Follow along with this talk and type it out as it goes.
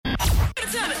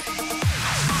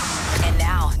And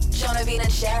now, Jono, Ben and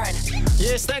Sharyn.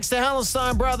 Yes, thanks to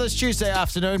Hallenstein Brothers. Tuesday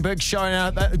afternoon, big show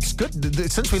now. It's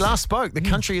good. Since we last spoke, the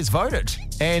country has voted.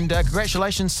 And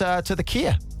congratulations to the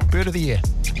Kia Bird of the Year.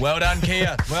 Well done,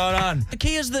 Kia. Well done. The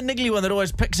Kia's the niggly one that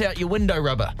always picks out your window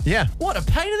rubber. Yeah. What a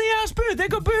pain in the ass bird. They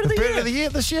got Bird of the Year. Bird of the Year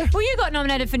this year. Well, you got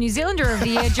nominated for New Zealander of the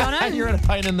Year, Jono. You're a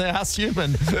pain in the ass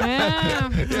human. Yeah.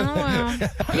 Oh, well.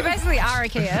 You basically are a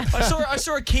Kia. I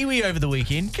saw a Kiwi over the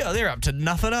weekend. God, they're up to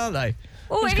nothing, aren't they?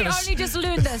 Oh, and he only just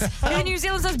learned this. And New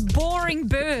Zealand's this boring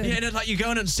bird. Yeah, and it's like you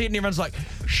go in and see it and everyone's like,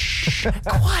 shh,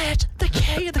 quiet, the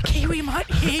Kiwi might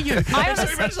hear you. I And so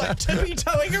everyone's like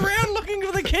tippy-toeing around looking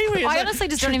for the Kiwi. I honestly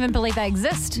just don't even believe they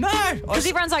exist. No. Because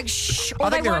everyone's like, shh, or I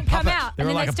they think they're a won't come puppet. out. They're And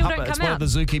then like they a still puppet. don't It's come one out.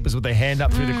 of the zookeepers with their hand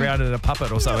up through the ground and a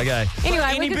puppet or something, eh?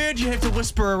 Anyway, Any bird you have to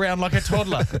whisper around like a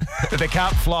toddler. They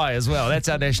can't fly as well. That's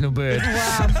our national bird.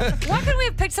 wow. Why couldn't we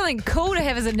have picked something cool to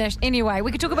have as a national? Anyway,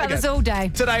 we could talk about this all day.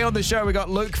 Today on the show, we got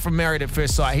Luke from Married at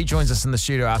First Sight. He joins us in the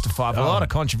studio after 5. A lot of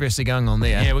controversy going on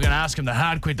there. Yeah, we're going to ask him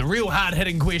the real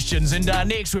hard-hitting questions. And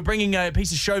next, we're bringing a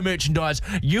piece of show merchandise.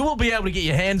 You will be able to get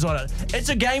your hands on it. It's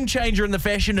a game changer in the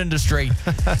fashion industry.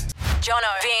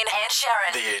 Jono, Ben and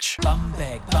Sharyn. The Edge. Bum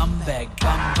bag, bum bag,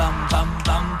 bum bum bum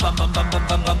bum bum bum bum bum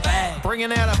bum bum bag.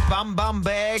 Bringing out a bum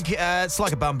bag. It's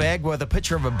like a bum bag with a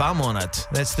picture of a bum on it.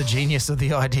 That's the genius of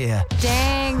the idea.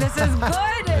 Dang, this is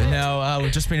good. Now,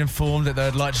 we've just been informed that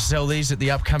they'd like to sell these at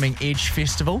the upcoming Edge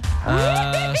Festival.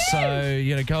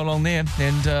 So, go along there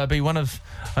and be one of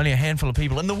only a handful of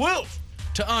people in the world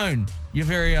to own your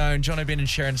very own Jono, Ben and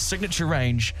Sharyn's signature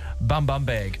range bum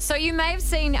bag. So you may have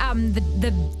seen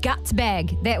the guts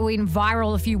bag that went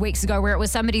viral a few weeks ago where it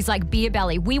was somebody's like beer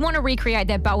belly. We want to recreate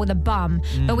that but with a bum,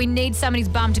 but we need somebody's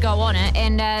bum to go on it.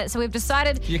 And so we've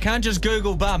decided... You can't just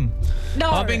Google bum. No,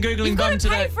 I've been Googling bum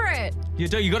today. You've got to pay for it. You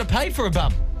do. You got to pay for a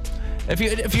bum. If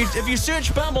you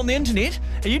search bum on the internet,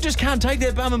 you just can't take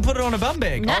that bum and put it on a bum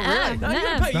bag. Nuh-uh. Oh, really? No,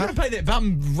 you got to pay that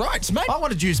bum rights, mate. I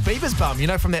wanted to use Bieber's bum,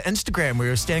 from that Instagram where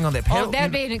he was standing on that pedal. Oh, that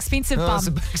would be an expensive bum. It's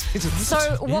a bit expensive.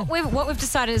 So what we've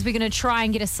decided is we're going to try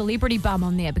and get a celebrity bum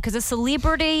on there because a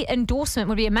celebrity endorsement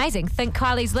would be amazing. Think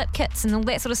Kylie's lip kits and all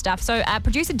that sort of stuff. So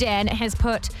producer Dan has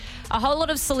put a whole lot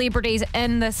of celebrities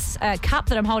in this cup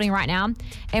that I'm holding right now,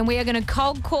 and we are going to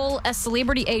cold call a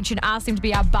celebrity each and ask them to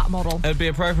be our butt model. It'd be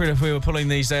appropriate if we were pulling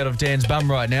these out of Dan's bum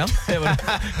right now. That would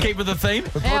keep with the theme.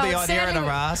 Put the idea in our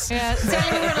ass. Yeah,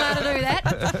 certainly we weren't allowed to do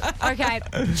that. Okay,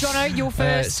 Jono, you're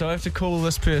first. So I have to call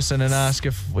this person and ask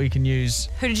if we can use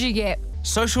Who did you get?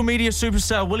 social media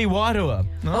superstar Willie Wairua.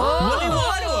 Oh. Willie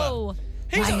Wairua.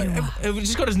 He's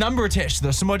just got his number attached to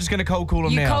this, so am I just going to cold call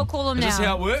him now? You cold call him Is this now.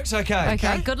 how it works? Okay.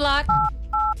 Okay, good luck.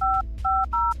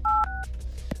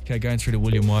 Okay, going through to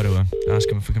William Wairua. Ask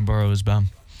him if we can borrow his bum.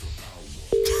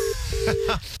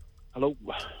 Hello.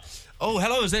 Oh,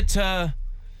 hello. Is that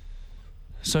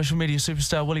social media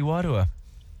superstar Willie Wairua?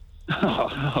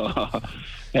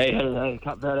 Hey,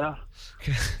 cut that out.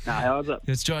 Nah, how's it?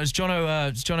 It's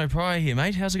Jono Pryor here,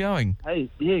 mate. How's it going? Hey,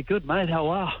 yeah, good, mate. How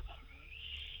are?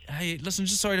 Hey, listen,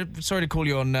 just sorry to call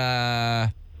you on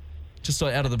just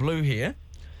out of the blue here.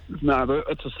 No, but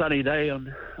it's a sunny day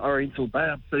on Oriental Bay.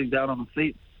 I'm sitting down on the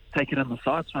seat, taking in the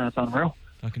sights, man. It's unreal.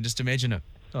 I can just imagine it.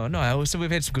 Oh no, so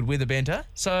we've had some good weather banter.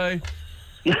 So,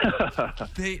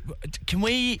 can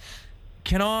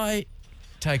I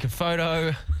take a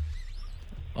photo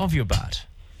of your butt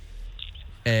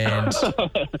and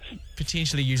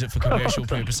potentially use it for commercial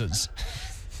purposes?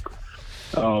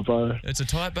 Oh, bro. It's a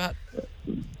tight butt.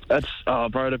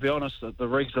 Bro, to be honest, the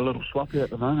rig's a little sloppy at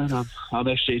the moment. I'm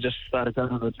actually just started going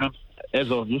to the gym as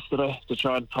of yesterday to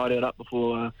try and tidy it up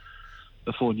before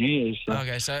New Year's. So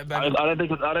Okay, so I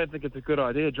don't think it's a good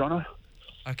idea, Jono.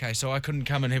 okay, so I couldn't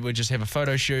come in here. We'd just have a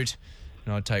photo shoot,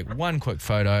 and I'd take one quick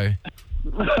photo.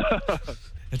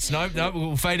 It's no,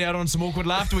 we'll fade out on some awkward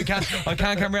laughter. I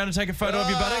can't come around and take a photo of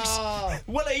your buttocks.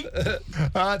 Willie!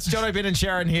 It's Jono, Ben and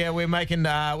Sharyn here. We're making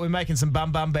some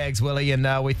bum bags, Willie,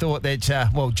 and we thought that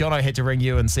Jono had to ring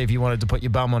you and see if you wanted to put your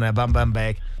bum on our bum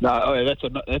bag. No, that's a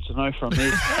no from me.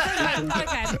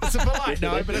 Okay. It's a polite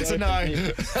no, but it's a no.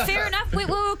 Fair enough. We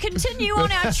will continue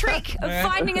on our trick of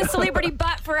finding a celebrity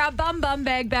butt for our bum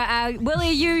bag. But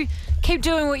Willie, you keep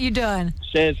doing what you're doing.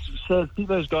 Shaz, keep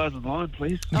those guys in line,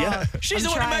 please. Yeah, she's the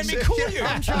one who made me call you.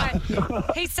 I'm trying.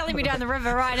 He's selling me down the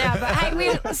river right now. But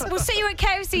hey, we'll see you at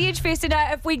KFC Edge Fest, and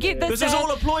if we get this, This is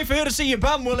all a ploy for her to see your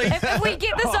bum, Willie. if we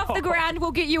get this off the ground,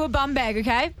 we'll get you a bum bag.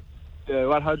 Okay? Yeah,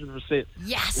 100%.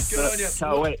 Yes. Good on you.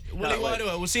 Can't wait. Willie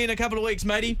Wairua, we'll see you in a couple of weeks,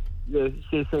 matey. Yeah,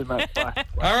 see you soon, mate. Bye.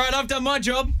 All right, I've done my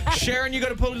job. Sharyn, you got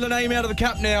to pull the name out of the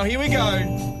cup now. Here we go. Okay.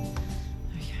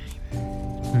 Who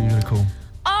are you going to call?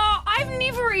 Oh, I've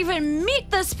never even met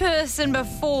this person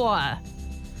before.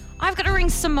 I've got to ring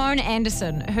Simone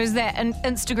Anderson, who's that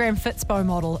Instagram Fitspo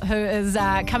model who is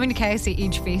coming to KC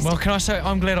Edge Fest. Well, can I say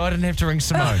I'm glad I didn't have to ring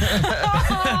Simone.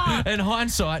 In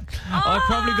hindsight,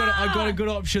 I got a good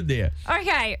option there.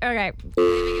 Okay.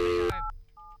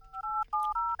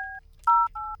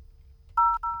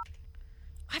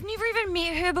 I've never even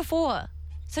met her before,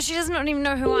 so she doesn't even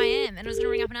know who I am, and I was going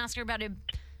to ring up and ask her about her.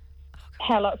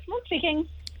 Hello, Simone speaking.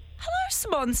 Hello,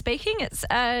 Simone speaking. It's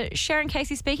Sharyn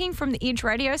Casey speaking from the Edge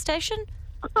radio station.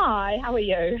 Hi, how are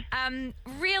you?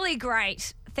 Really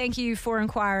great. Thank you for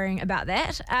inquiring about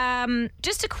that.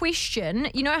 Just a question.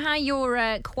 You know how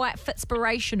you're quite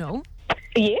Fitspirational?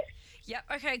 Yes. Yep,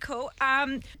 okay, cool.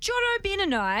 Jono, Ben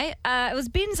and I, it was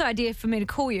Ben's idea for me to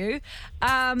call you.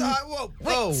 Whoa.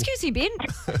 Wait, excuse me, Ben.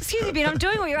 I'm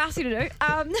doing what you asked me to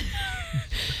do.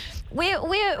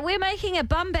 We're making a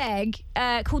bum bag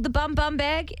called the Bum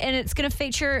Bag, and it's going to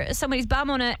feature somebody's bum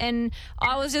on it. And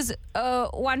I was just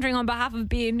wondering on behalf of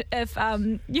Ben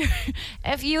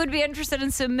if you would be interested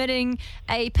in submitting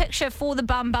a picture for the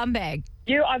Bum Bag.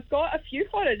 I've got a few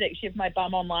photos actually of my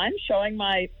bum online showing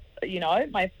my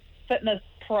fitness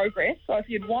progress. So if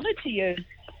you'd wanted to use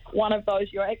one of those,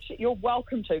 you're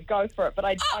welcome to go for it. But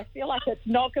I feel like it's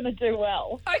not going to do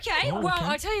well. Okay,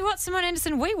 I'll tell you what, Simone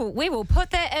Anderson, we will put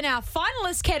that in our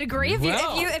finalist category.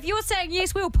 If you're saying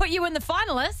yes, we will put you in the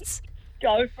finalists.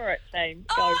 Go for it, team.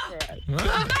 Go for it.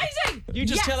 Amazing! You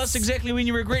just tell us exactly when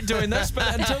you regret doing this,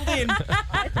 but until then,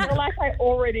 I feel like I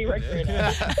already regret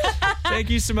it.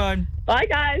 thank you, Simone. Bye,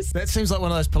 guys. That seems like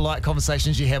one of those polite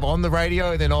conversations you have on the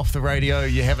radio, then off the radio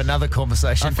you have another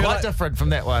conversation. feel Quite like- different from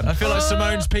that one. I feel like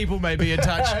Simone's people may be in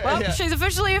touch. Well, she's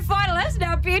officially a finalist.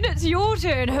 Now, Ben, it's your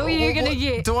turn. Who are you going to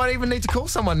get? Do I even need to call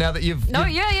someone now that you've... No,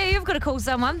 you've got to call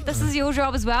someone. This is your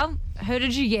job as well. Who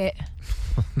did you get?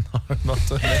 I'm not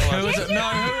doing that one. Who was it? No,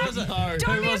 who was it?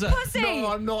 Don't Who be was a it? pussy. No,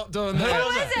 I'm not doing Who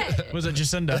that. is it? Was it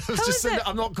Jacinda? It was Who is Jacinda. it?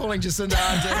 I'm not calling Jacinda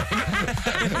Ardern.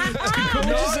 Call I'm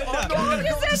Jacinda. not going to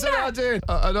call Jacinda Ardern.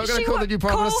 I'm not going to call the new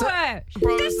Prime Call Minister. her.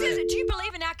 Prime This Minister. is. Do you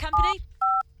believe in our company?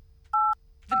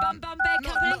 The Bum Bag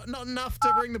Company? Not enough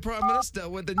to ring the Prime Minister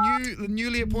with the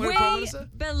newly appointed Prime We Minister.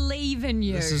 believe in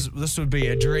you. This would be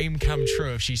a dream come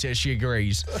true if she says she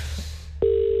agrees.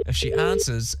 If she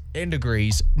answers and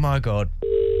agrees, my God.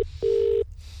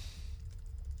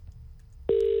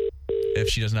 If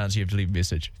she doesn't answer, you have to leave a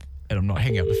message. And I'm not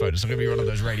hanging up the phone. It's not going to be one of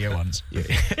those radio ones. Yeah.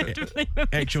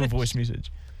 Actual voice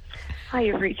message. Hi,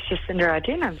 you've reached Jacinda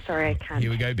Ardern. I'm sorry I can't Here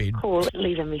we go, Ben. call.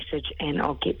 Leave a message and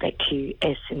I'll get back to you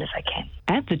as soon as I can.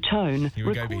 At the tone, Here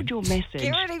we go, Ben. record your message.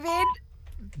 Get ready, Ben.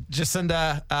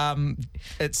 Jacinda,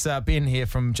 it's Ben here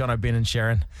from Jono, Ben and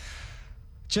Sharyn.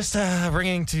 Just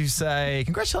ringing to say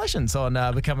congratulations on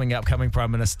becoming upcoming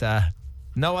Prime Minister.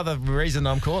 No other reason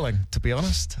I'm calling, to be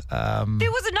honest.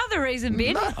 There was another reason,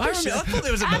 Ben. I thought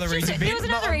there was another reason, There Ben. was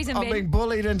another reason, I'm Ben. being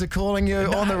bullied into calling you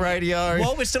on the radio.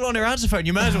 While we're still on her answer phone,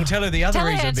 you may as well tell her the other Tell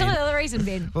reason, her Ben. the other reason,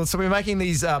 Ben. Well, so we're making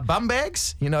these bum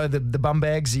bags. You know, the bum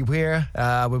bags you wear.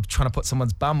 We're trying to put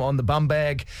someone's bum on the bum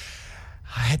bag.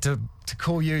 I had to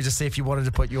call you to see if you wanted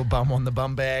to put your bum on the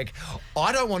bum bag.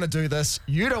 I don't want to do this.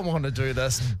 You don't want to do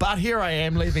this. But here I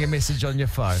am leaving a message on your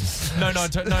phone. No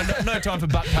time for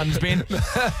butt puns, Ben.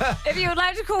 If you would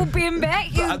like to call Ben back,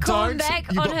 you can call him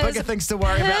back You've on got his bigger things to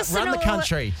worry about. Run the personal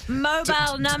country.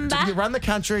 mobile number. You run the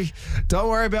country. Don't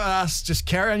worry about us. Just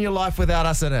carry on your life without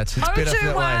us in it. It's better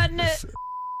that way. 021.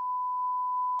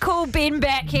 Call Ben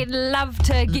back. He'd love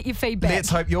to get your feedback.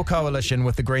 Let's hope your coalition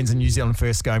with the Greens and New Zealand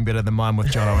First going better than mine with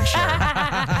Jono and Sharyn.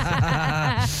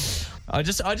 I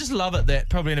just love it that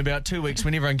probably in about 2 weeks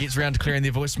when everyone gets around to clearing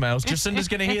their voicemails, Jacinda's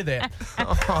going to hear that.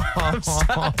 From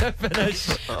start to finish.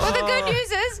 Well, the good news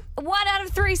is 1 out of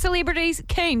 3 celebrities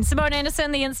keen. Simone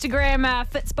Anderson, the Instagram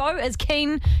Fitspo, is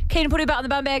keen to put her butt in the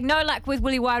bum bag. No luck with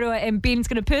Willie Wairua, and Ben's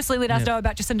going to personally let us know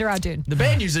about Jacinda Ardern. The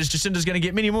bad news is Jacinda's going to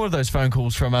get many more of those phone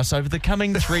calls from us over the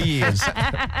coming 3 years.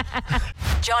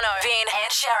 Jono, Ben and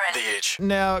Sharyn. The Edge.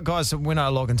 Now, guys, when I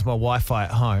log into my Wi-Fi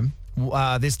at home,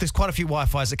 there's quite a few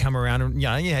Wi-Fis that come around, and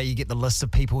you get the list of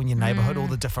people in your neighbourhood, all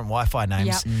the different Wi-Fi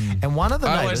names, and one of the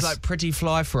I neighbours. always like pretty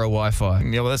fly for a Wi-Fi.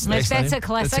 Yeah, well, that's That's name. a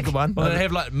classic. That's a good one. Well, they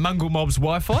have like Mungle Mob's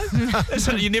Wi-Fi.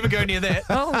 So you never go near that.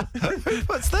 Oh,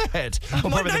 What's that? Well,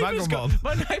 probably the Mongrel Mob.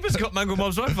 My neighbour's got Mungle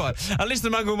Mob's Wi-Fi. Unless the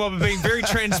Mungle Mob are being very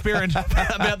transparent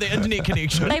about their internet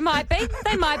connection. they might be.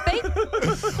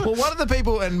 Well, one of the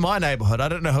people in my neighbourhood, I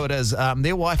don't know who it is, their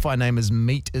Wi-Fi name is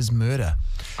Meat is Murder.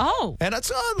 Oh, And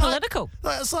it's political.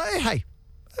 It's like, hey,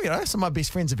 some of my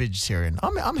best friends are vegetarian.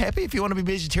 I'm happy if you want to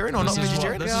be vegetarian or not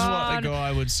vegetarian. This is what the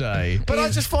guy would say. But I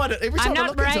just find it every time I'm I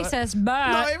not look into it. racist,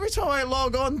 but No, every time I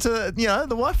log on to the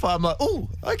Wi-Fi, I'm like, oh,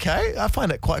 okay. I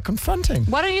find it quite confronting.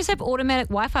 why don't you just have automatic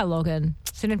Wi-Fi login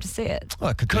so you don't have to see it? Oh,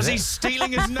 I could do Because that. he's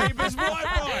stealing his neighbour's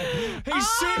Wi-Fi. He's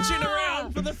searching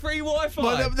around for the free Wi-Fi.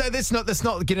 Well, no, let's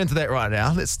not get into that right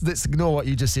now. Let's ignore what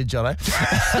you just said, Jono.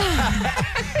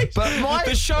 But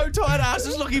the show tight ass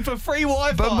is looking for free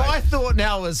Wi-Fi. But my thought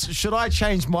now is, should I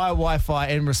change my Wi-Fi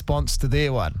in response to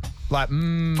their one? Like,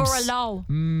 For a lull.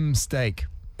 steak.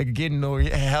 Again, or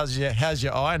how's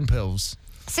your iron pills?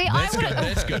 See, That's I good. would.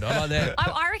 That's good. I like that.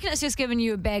 I reckon it's just giving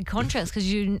you a bad conscience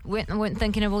because you weren't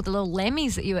thinking of all the little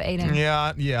lammies that you were eating.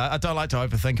 Yeah. I don't like to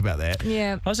overthink about that.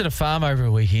 Yeah. I was at a farm over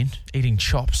a weekend eating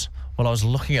chops while I was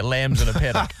looking at lambs in a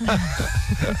paddock.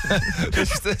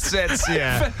 That's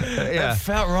yeah. It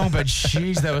felt wrong, but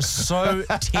jeez, they were so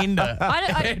tender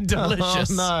and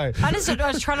delicious. Oh, no. I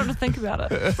was trying not to think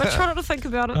about it. I try not to think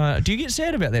about it. Do you get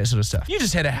sad about that sort of stuff? You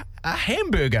just had a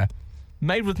hamburger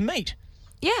made with meat.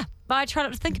 Yeah, but I try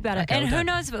not to think about it. Okay, And well who done.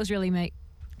 knows if it was really meat?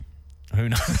 Who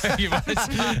knows?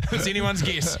 It's anyone's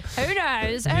guess. Who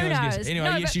knows? Who Anyone's knows? guess. Anyway,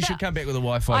 No, yes, but you should come back with a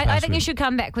Wi-Fi I password. think you should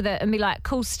come back with it and be like,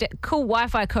 cool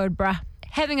Wi-Fi code, bruh.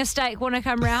 Having a steak, want to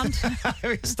come round?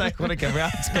 Steak when it comes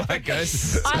around. That's how it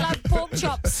goes. I love pork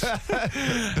chops.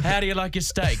 How do you like your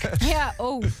steak? Yeah,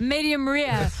 oh, medium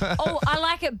rare. Oh, I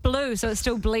like it blue, so it's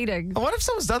still bleeding. I wonder if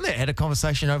someone's done that, had a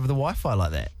conversation over the Wi-Fi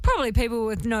like that. Probably people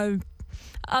with no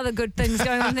other good things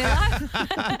going on in their life.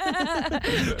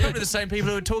 Probably the same people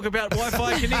who would talk about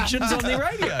Wi-Fi connections on their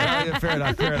radio. Yeah, fair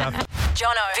enough.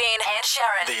 Jono, Vin, and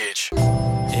Sharon. The Edge.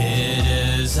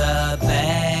 It is a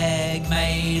bag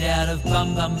made out of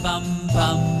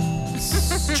bums.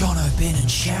 Jono, Ben and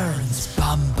Sharon's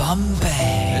bum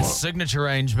bag. It's signature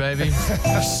range, baby.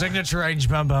 Signature range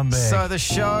bum bag. So the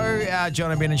show,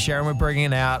 Jono, Ben and Sharon, we're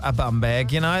bringing out a bum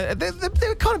bag. You know,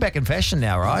 they're kind of back in fashion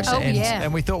now, right? Oh, yeah.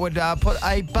 And we thought we'd put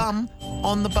a bum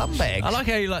on the bum bag. I like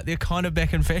how you like they're kind of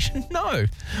back in fashion. No,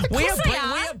 we course they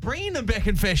are. we are bringing them back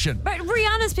in fashion. But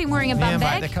Rihanna's been wearing a bum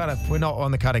yeah, bag. mate, we're not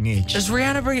on the cutting edge. Is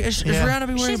Rihanna been wearing She's a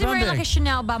been bum wearing bag? like a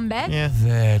Chanel bum bag. Yeah.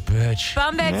 That bitch.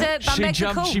 Bum bags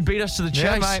are cool. She beat us to the chase.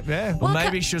 Yeah, mate, yeah. Well, Well,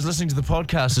 maybe she was listening to the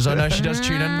podcast, as I know she does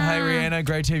tune in. Hey, Rihanna,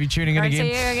 great to have you tuning in Great to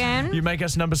again. see you again. You make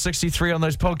us number 63 on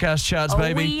those podcast charts,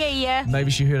 baby. Oh, yeah. Maybe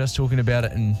she heard us talking about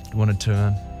it and wanted to,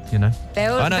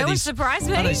 That would surprise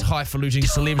me. I know these highfalutin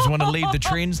celebs want to lead the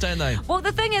trends, don't they? Well,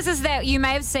 the thing is that you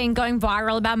may have seen going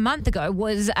viral about a month ago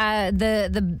was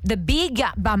the big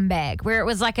bum bag, where it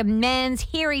was like a man's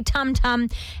hairy tum-tum,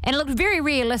 and it looked very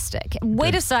realistic.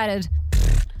 We decided,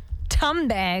 tum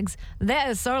bags, that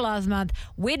is so last month.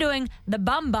 We're doing the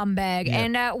bum bag,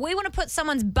 and we want to put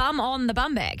someone's bum on the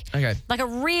bum bag. Okay. Like a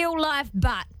real-life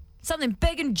butt. Something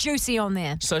big and juicy on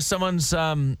there. So someone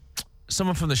from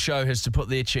the show has to put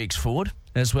their cheeks forward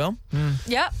as well.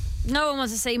 Yep. No one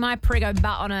wants to see my prego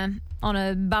butt on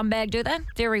a bum bag, do they?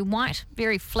 Very white,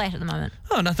 very flat at the moment.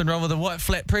 Oh, nothing wrong with a white,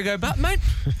 flat prego butt, mate.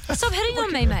 Stop hitting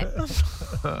on me, mate.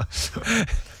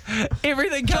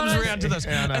 Everything comes Jono. around to this.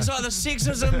 Yeah, I know. It's either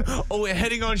sexism or we're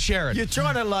hitting on Sharon. You're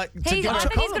trying to I think he's got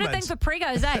a thing for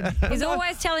pregos, eh? He's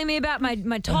always telling me about my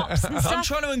tops and I'm stuff.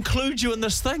 trying to include you in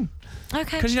this thing.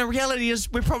 Okay. Because, reality is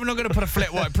we're probably not going to put a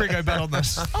flat white prego butt on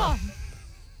this. Oh.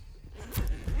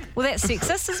 Well, that's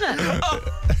sexist, isn't it?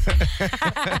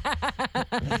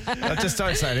 Just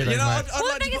don't say anything, mate. I'd Well,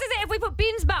 like the thing is that if we put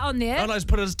Ben's butt on there, I'd like to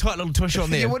put a tight little tush on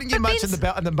there. You wouldn't get But much in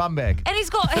Ben's- the bum bag. and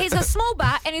he's a small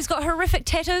butt, and he's got horrific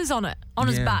tattoos on it, on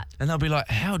his butt. And they'll be like,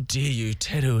 how dare you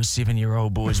tattoo a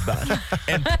 7-year-old boy's butt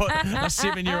and put a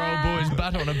 7-year-old boy's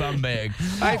butt on a bum bag?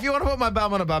 Hey, if you want to put my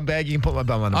bum on a bum bag, you can put my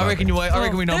bum on a bum I reckon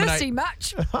bag. we nominate. Thirsty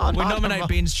much. We nominate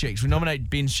Ben's cheeks. We nominate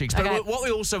Ben's cheeks. But Okay. what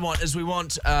we also want is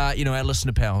our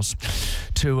listener pals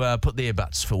to put their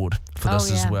butts forward for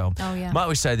this as yeah. well. Oh, yeah. Might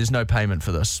we say there's no payment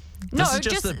for this? No, This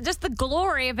is just the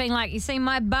glory of being like, you see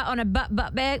my butt on a bum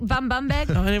bag.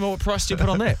 No, anymore. What price do you put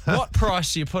on that? What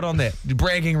price do you put on that?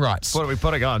 Bragging rights. What do we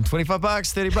put it on? $25,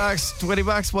 $30,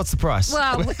 $20? What's the price?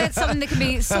 Well, that's something that can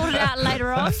be sorted out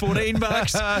later on.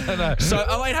 $14. So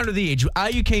 0800 The Edge. Are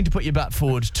you keen to put your butt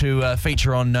forward to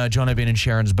feature on Jono, Ben and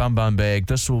Sharon's bum bag?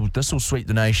 This will sweep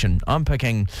the nation. I'm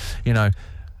picking,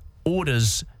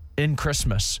 orders in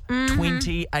Christmas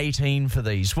 2018 for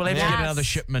these. We'll have to get Yes. another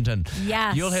shipment in.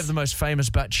 Yes. You'll have the most famous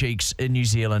butt cheeks in New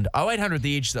Zealand. 0800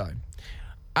 The Edge, though.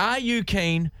 Are you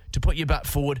keen to put your butt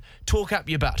forward? Talk up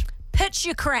your butt. Pitch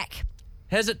your crack.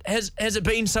 Has it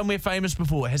been somewhere famous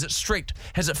before? Has it streaked?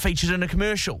 Has it featured in a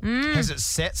commercial? Has it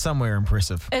sat somewhere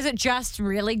impressive? Is it just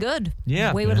really good?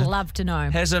 Yeah. We would love to know.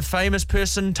 Has a famous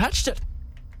person touched it?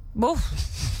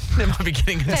 Oof. They might be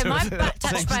getting Okay, into my butt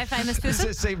touched by a famous person.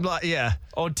 It seemed like, yeah.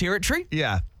 odd territory.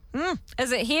 Yeah.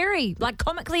 Is it hairy? Like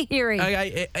comically hairy?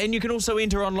 Okay, and you can also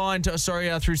enter online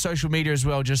through social media as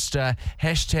well. Just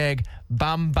hashtag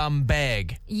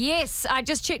 #BumBumBag. Yes, I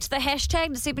just checked the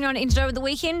hashtag to see if anyone entered over the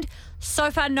weekend.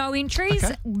 So far, no entries.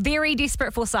 Okay. Very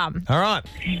desperate for some. All right.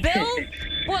 Bill,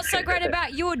 what's so great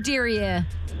about your derriere?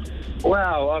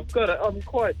 Wow, I'm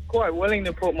quite willing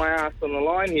to put my ass on the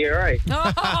line here, eh?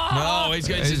 Oh, he's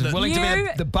going He's willing to You- be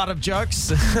the butt of jokes.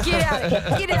 Get out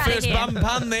of First here. bum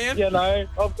pun there. You know,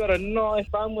 I've got a nice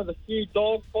bum with a few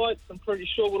dog bites. I'm pretty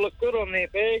sure will look good on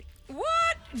that bag.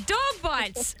 What? Dog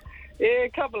bites? Yeah, a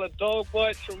couple of dog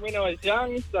bites from when I was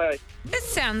young, so This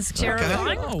sounds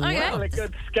terrifying. Oh, Okay. wow. couple of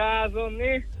good scars on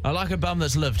there. I like a bum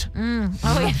that's lived. Oh,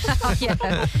 yeah. Oh, yeah.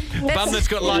 Bum that's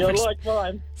got life. You're like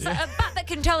mine. So a butt that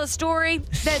can tell a story.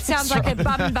 That sounds like a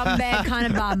bum bag kind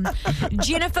of bum.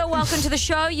 Jennifer, welcome to the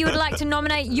show. You would like to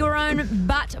nominate your own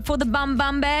butt for the bum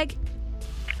bag?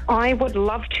 I would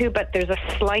love to, but there's a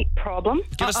slight problem.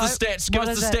 Give us the stats. Give What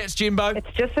us the is it? stats, Jimbo.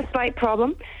 It's just a slight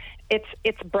problem.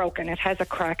 It's broken. It has a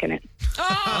crack in it.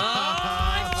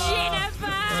 Oh,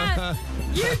 Jennifer!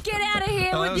 You get out of here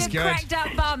Oh, that with was your good. cracked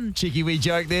up bum. Cheeky wee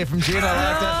joke there from Jen. I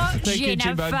liked Oh, it. Thank you,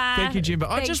 Jimbo. Jennifer. Thank you, Jimbo.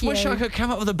 I Thank just wish you. I could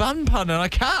come up with a bun pun, and I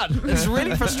can't. It's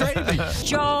really frustrating me.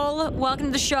 Joel, welcome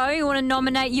to the show. You want to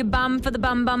nominate your bum for the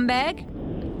bum bag?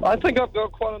 I think I've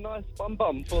got quite a nice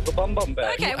bum for the bum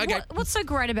bag. Okay, Okay. what's so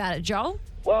great about it, Joel?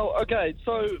 Well, okay,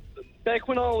 so back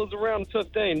when I was around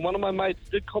 15, one of my mates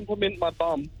did compliment my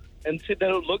bum and said that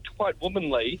it looked quite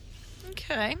womanly.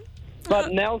 Okay.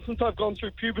 But now, since I've gone through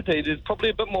puberty, there's probably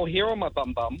a bit more hair on my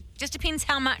bum. Just depends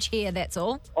how much hair, that's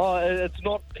all. Oh, it's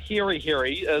not hairy.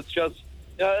 It's just,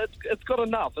 it's got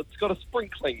enough. It's got a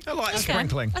sprinkling. I like Okay.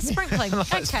 sprinkling. A sprinkling.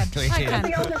 Okay. sprinkling,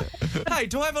 Okay. Hey,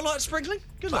 do I have a light sprinkling?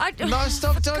 Good luck. No,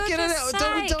 stop. Don't get it goodness out.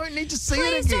 sake. Don't need to see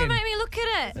Please it don't again. make me look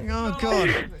at it. Oh,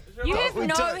 God. You have we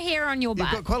no don't- hair on your You've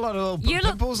butt. got quite a lot of little You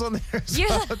look- pimples on there as you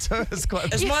well, look- too. It's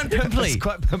quite Is mine pimply? It's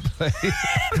quite pimply.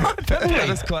 It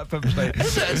is quite pimply.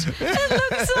 Is it? It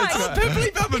looks like Oh, pimply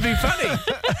bum would be funny.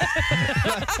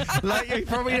 Like, you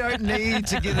probably don't need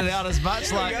to get it out as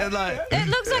much. Like it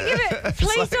looks like you've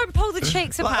please don't pull the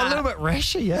cheeks like apart. a little bit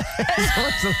rashy, yeah.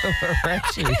 It's a little bit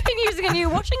rashy. You've been using a new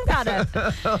washing powder.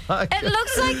 It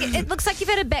looks like you've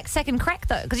had a back second crack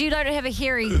though, because you don't have a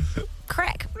hairy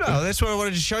crack. No, that's what I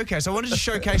wanted to showcase. I wanted to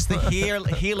showcase the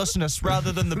hairlessness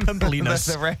rather than the That's pimpliness.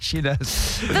 the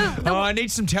rashiness. Oh, I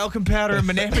need some talcum powder in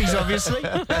my nappies, obviously.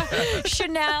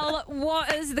 Chanel,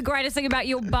 what is the greatest thing about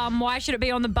your bum? Why should it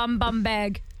be on the bum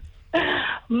bag?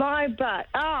 My butt.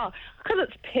 Oh, because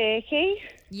it's perky.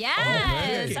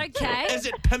 Yes. Okay. Is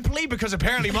it pimply? Because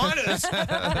apparently mine is.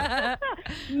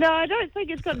 No, I don't think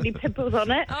it's got any pimples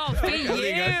on it. Oh, for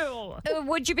you.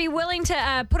 Would you be willing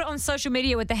to put it on social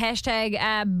media with the hashtag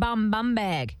bum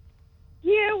bag?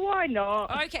 Yeah, why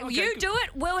not? Okay, well, you do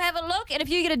it. We'll have a look, and if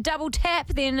you get a double tap,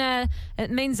 then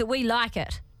it means that we like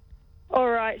it. All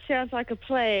right, sounds like a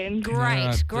plan.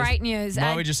 Great news.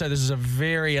 Why would you say this is a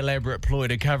very elaborate ploy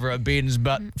to cover up Ben's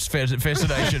butt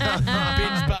fascination?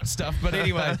 Ben's butt stuff. But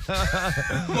anyway,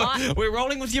 we're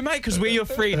rolling with you, mate, because we're your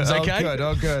friends, okay?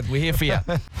 Oh, good. We're here for you.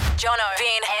 Jono,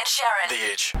 Vin, and Sharyn.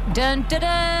 The Edge. Dun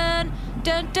dun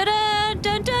dun dun dun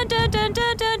dun dun dun dun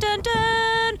dun dun dun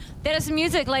dun. That is some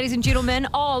music, ladies and gentlemen,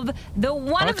 of the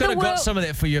one I of could the have got world. some of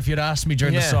that for you if you'd asked me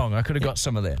during the song. I could have got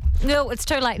some of that. No, it's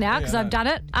too late now because I've done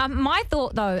it. My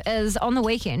thought, though, is on the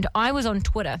weekend, I was on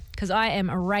Twitter because I am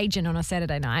raging on a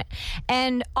Saturday night.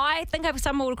 And I think I've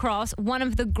stumbled across one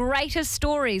of the greatest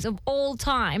stories of all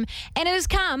time. And it has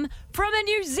come from a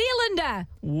New Zealander.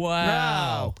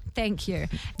 Wow. Thank you.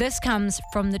 This comes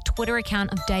from the Twitter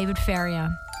account of David Ferrier.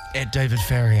 At David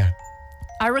Ferrier.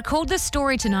 I recalled this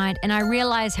story tonight and I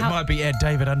realised It how... might be at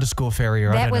David_Ferrier.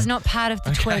 I That don't was know. not part of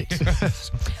the tweet.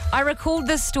 I recalled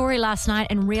this story last night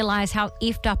and realised how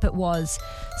effed up it was.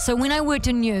 So when I worked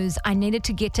in news, I needed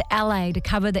to get to LA to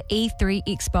cover the E3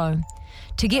 Expo.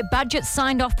 To get budgets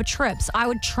signed off for trips, I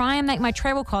would try and make my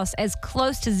travel costs as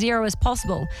close to zero as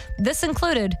possible. This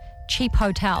included cheap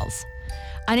hotels.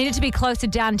 I needed to be close to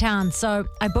downtown, so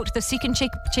I booked the second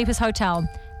cheapest hotel,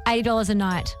 $80 a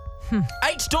night.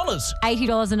 $8?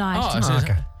 $80 a night. Oh,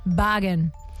 okay. Bargain.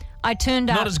 I turned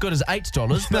up. Not as good as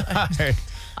 $8, but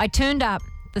I turned up.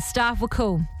 The staff were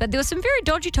cool, but there were some very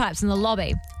dodgy types in the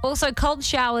lobby. Also cold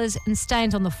showers and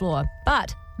stains on the floor,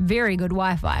 but very good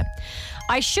Wi-Fi.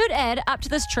 I should add, up to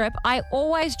this trip, I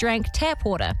always drank tap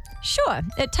water. Sure,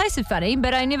 it tasted funny,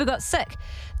 but I never got sick.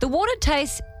 The water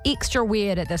tastes extra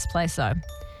weird at this place, though.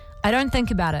 I don't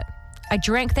think about it. I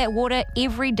drank that water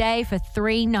every day for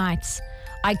 3 nights.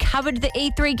 I covered the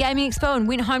E3 Gaming Expo and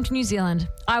went home to New Zealand.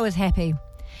 I was happy.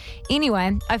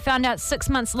 Anyway, I found out 6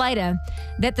 months later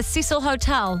that the Cecil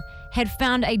Hotel had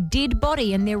found a dead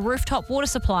body in their rooftop water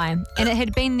supply, and it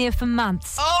had been there for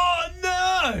months. Oh,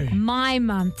 no! My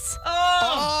months.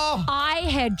 Oh! I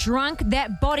had drunk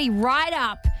that body right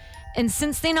up, and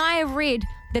since then I have read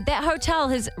that hotel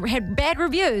has had bad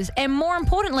reviews, and more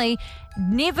importantly,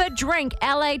 never drink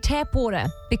LA tap water,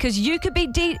 because you could be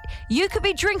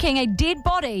drinking a dead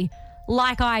body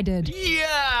like I did.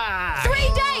 Yeah! 3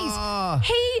 days.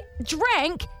 He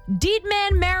drank dead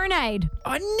man marinade.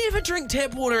 I never drink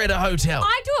tap water at a hotel.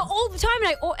 I do it all the time,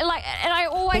 and I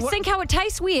always think how it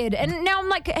tastes weird. And now I'm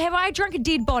like, have I drunk a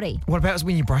dead body? What about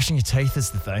when you're brushing your teeth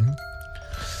is the thing?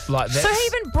 Like that. So he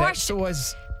even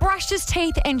brushed his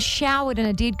teeth and showered in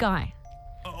a dead guy.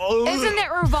 Isn't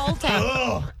that revolting?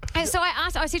 And so I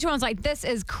said to him, I was like, this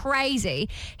is crazy.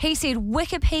 He said,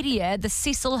 Wikipedia, the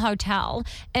Cecil Hotel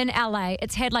in LA,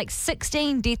 it's had like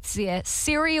 16 deaths there.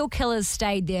 Serial killers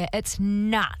stayed there. It's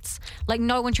nuts. Like,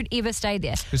 no one should ever stay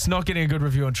there. It's not getting a good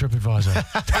review on TripAdvisor. Isn't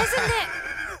that...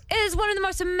 It is one of the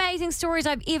most amazing stories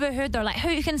I've ever heard, though. Like,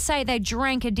 who can say they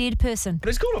drank a dead person?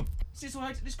 Let's call him.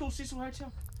 Let's call Cecil Hotel.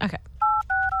 Okay.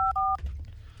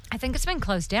 I think it's been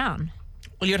closed down.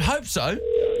 Well, you'd hope so.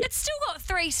 It's still got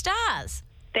 3 stars.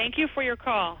 Thank you for your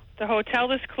call. The hotel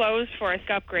is closed for a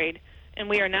upgrade, and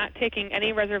we are not taking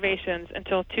any reservations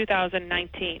until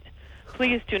 2019.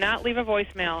 Please do not leave a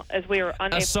voicemail, as we are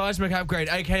unable... A seismic upgrade,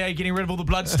 a.k.a. getting rid of all the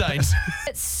bloodstains.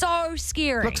 It's so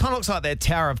scary. It kind of looks like that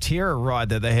Tower of Terror ride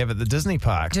that they have at the Disney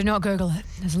park. Do not Google it.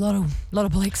 There's a lot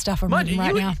of bleak stuff I'm reading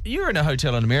right now. You were in a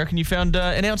hotel in America and you found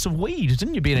an ounce of weed,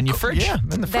 didn't you, Ben, in your fridge? Yeah,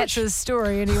 in the fridge. That's his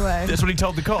story anyway. That's what he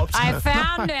told the cops. I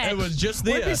found it. It was just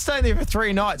there. We've been staying there for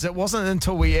 3 nights. It wasn't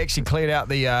until we actually cleared out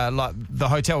the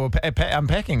hotel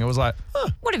unpacking. It was like,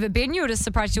 Whatever, Ben, you were just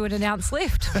surprised you had an ounce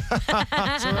left.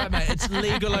 It's all right, mate. It's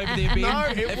legal over there, Ben. No,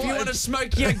 if you want to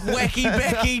smoke your wacky,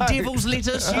 backy devil's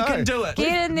lettuce, you can do it.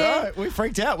 Get in there. no, we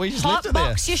freaked out. We just left Hot it there.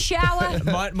 box your shower.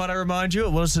 Might I remind you,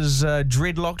 it was his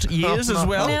dreadlocked years as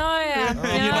well. No, yeah.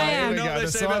 Here we know go. they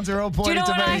The say signs are all Do you pointing know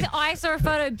to me. what? I saw a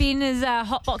photo of Ben is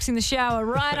hotboxing the shower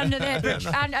right under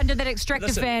that extractor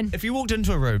Listen, fan. if you walked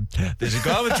into a room, there's a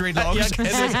guy with dreadlocks. and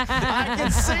there's- I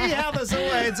can see how this all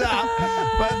adds up,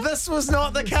 but this was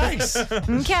not the case.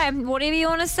 Okay, whatever you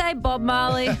want to say, Bob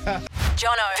Marley.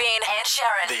 Jono, Vin, and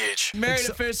Sharyn. The Edge. Married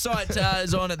at First Sight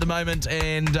is on at the moment,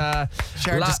 and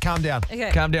Sharyn, just calm down.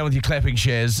 Okay. calm down with your clapping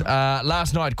shares.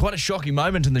 Last night, quite a shocking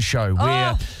moment in the show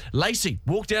where Lacey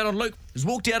walked out on Luke. Has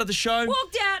walked out of the show.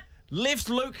 Walked out. Left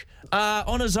Luke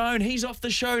on his own. He's off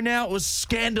the show now. It was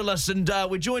scandalous, and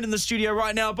we're joined in the studio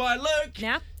right now by Luke.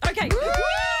 Now? Okay.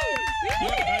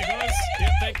 Hey guys, yeah,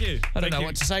 thank you. I don't know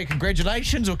what to say.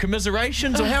 Congratulations or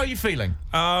commiserations, or how are you feeling?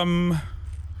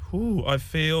 I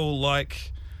feel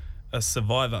like a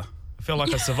survivor. I feel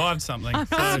like I survived something. How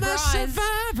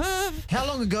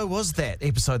long ago was that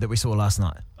episode that we saw last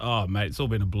night? Oh, mate, it's all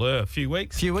been a blur. A few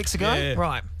weeks. A few weeks ago? Yeah.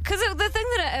 Right. Because the thing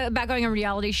about going on a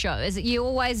reality show is that you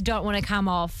always don't want to come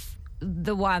off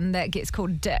the one that gets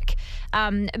called dick.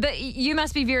 But you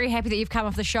must be very happy that you've come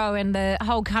off the show and the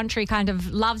whole country kind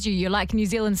of loves you. You're like New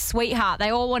Zealand's sweetheart. They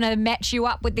all want to match you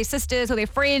up with their sisters or their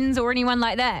friends or anyone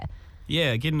like that.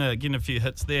 Yeah, getting a few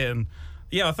hits there. And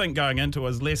yeah, I think going into it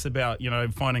was less about,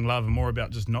 finding love and more about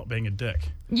just not being a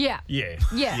dick. Yeah. Yeah.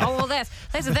 Yeah. Oh, well, that's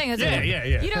the thing, isn't it?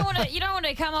 Yeah. You don't want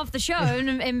to come off the show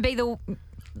and be the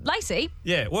Lacey.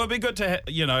 Yeah, well, it'd be good to,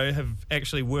 have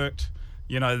actually worked,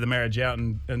 the marriage out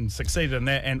and succeeded in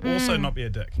that and also not be a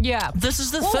dick. Yeah. This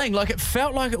is the thing. Like, it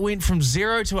felt like it went from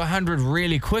 0 to 100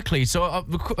 really quickly. So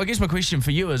I guess my question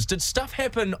for you is, did stuff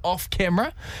happen off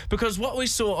camera? Because what we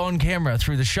saw on camera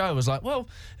through the show was like, well,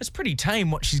 it's pretty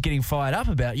tame what she's getting fired up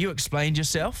about. You explained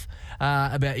yourself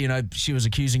about, she was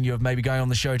accusing you of maybe going on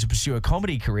the show to pursue a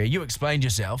comedy career. You explained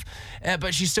yourself,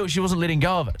 but she wasn't letting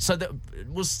go of it. So that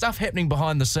was stuff happening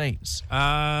behind the scenes.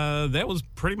 That was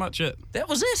pretty much it. That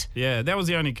was it? Yeah, that was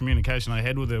the only communication I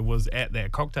had with her was at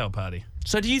that cocktail party.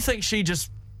 So do you think she just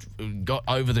got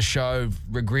over the show,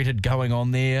 regretted going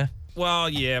on there? Well,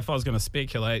 yeah, if I was going to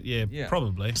speculate, yeah,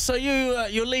 probably. So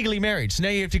you're legally married, so now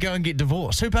you have to go and get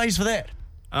divorced. Who pays for that?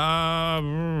 I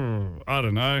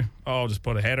don't know. I'll just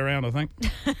put a hat around, I think.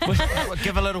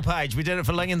 Give a little page. We did it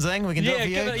for Ling and Zing. We can do it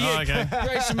for you. Okay.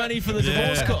 Raise some money for the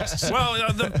divorce costs. Well,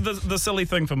 the silly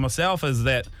thing for myself is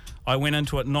that I went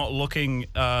into it not looking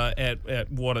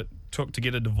at what it took to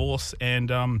get a divorce,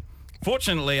 and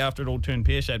fortunately, after it all turned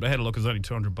pear-shaped, I had a look. It was only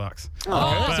 $200.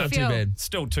 Oh, That's not too bad.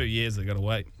 Still 2 years. I got to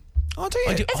wait. Oh, do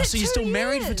you? So you're still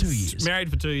married for 2 years? Married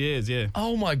for 2 years, yeah.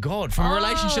 Oh my God! From a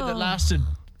relationship that lasted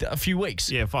a few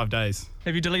weeks. Yeah, 5 days.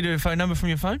 Have you deleted her phone number from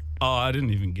your phone? Oh, I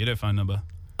didn't even get her phone number.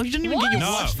 Oh, you didn't even get your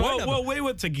No, wife's phone number? well, we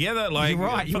were together like You're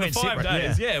right, you for the went 5 separate,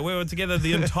 days. Yeah, we were together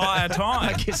the entire time.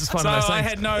 I guess it's one so of those I things.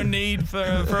 had no need for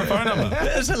a phone number.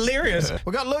 That's hilarious.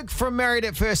 We've got Luke from Married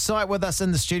at First Sight with us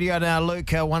in the studio now.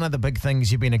 Luke, one of the big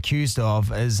things you've been accused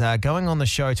of is going on the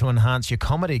show to enhance your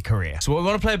comedy career. So we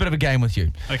want to play a bit of a game with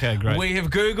you. Okay, great. We have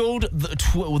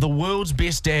Googled the world's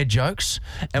best dad jokes,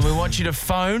 and we want you to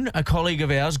phone a colleague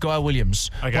of ours, Guy Williams,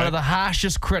 Okay. one of the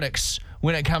harshest critics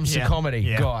when it comes to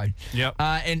comedy, Guy. Yep.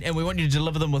 And we want you to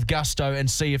deliver them with gusto and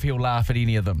see if he'll laugh at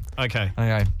any of them. Okay.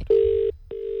 Okay.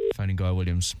 Phoning Guy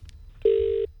Williams.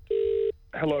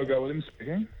 Hello, Guy Williams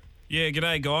speaking. Yeah,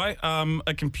 g'day, Guy.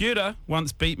 A computer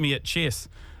once beat me at chess,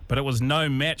 but it was no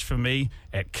match for me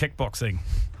at kickboxing.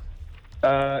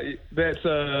 That's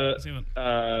a.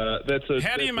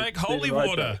 How do you make holy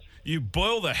water? You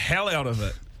boil the hell out of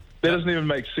it. That doesn't even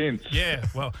make sense. Yeah,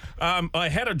 well, I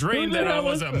had a dream that I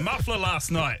was a muffler last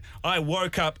night. I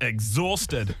woke up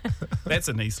exhausted. That's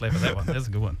a knee slapper, that one. That's a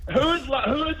good one. Who is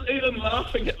even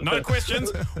laughing at No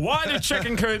questions. Why do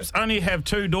chicken coops only have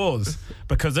 2 doors?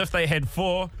 Because if they had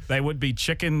 4, they would be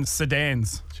chicken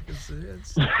sedans. Chicken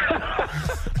sedans.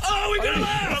 Oh, we got a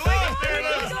laugh!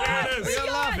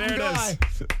 There it is.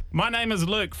 My name is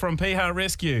Luke from Piha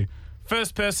Rescue.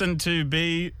 First person to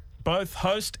be both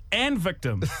host and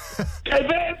victim. Okay,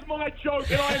 that's my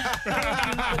joke, and I'm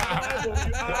you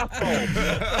asshole.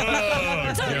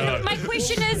 So my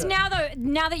question is now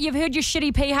that you've heard your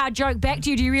shitty Piha joke back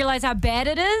to you, do you realise how bad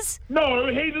it is? No,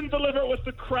 he didn't deliver it with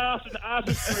the craft and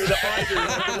artistry that I do.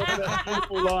 I delivered that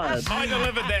beautiful line. I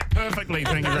delivered that perfectly,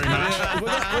 thank you very much.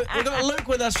 We've got Luke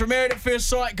with us from Married at First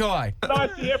Sight, Guy.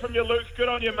 Nice to hear from you, Luke. Good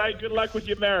on you, mate. Good luck with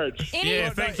your marriage. Yeah,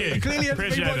 thank you. Clearly hasn't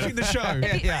been Appreciate watching it. the show.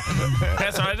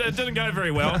 That's all right. It didn't go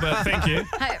very well, but thank you.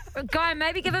 Hey, Guy,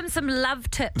 maybe give him some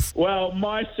love tips. Well,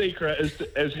 my secret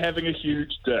is having a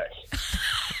huge dick.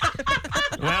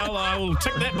 Well, I will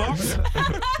tick that box.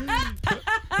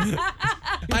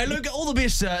 Hey, Luke, all the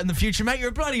best in the future, mate. You're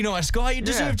a bloody nice guy. You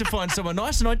deserve to find someone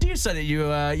nice, and I dare say that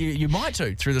you might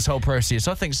too through this whole process.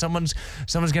 I think someone's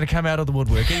going to come out of the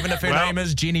woodwork, even if her name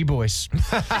is Jenny Boyce.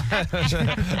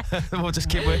 We'll just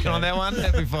keep working on that one.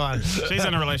 That'll be fine. She's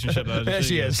in a relationship, though. Yeah,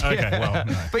 she is. Okay, well,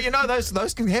 no. But you know,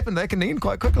 those can happen. They can end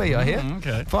quite quickly, I hear.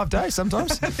 Okay. 5 days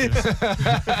sometimes.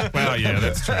 Well, yeah,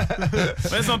 that's true.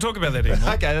 Let's not talk about that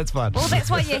anymore. Okay, that's fine. Well,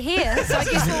 that's why you're here, so I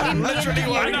guess we'll end Literally,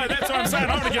 the I know, that's what I'm saying.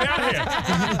 I want to get out of here.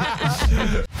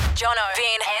 Jono,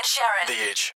 Vin, and Sharyn. The Edge.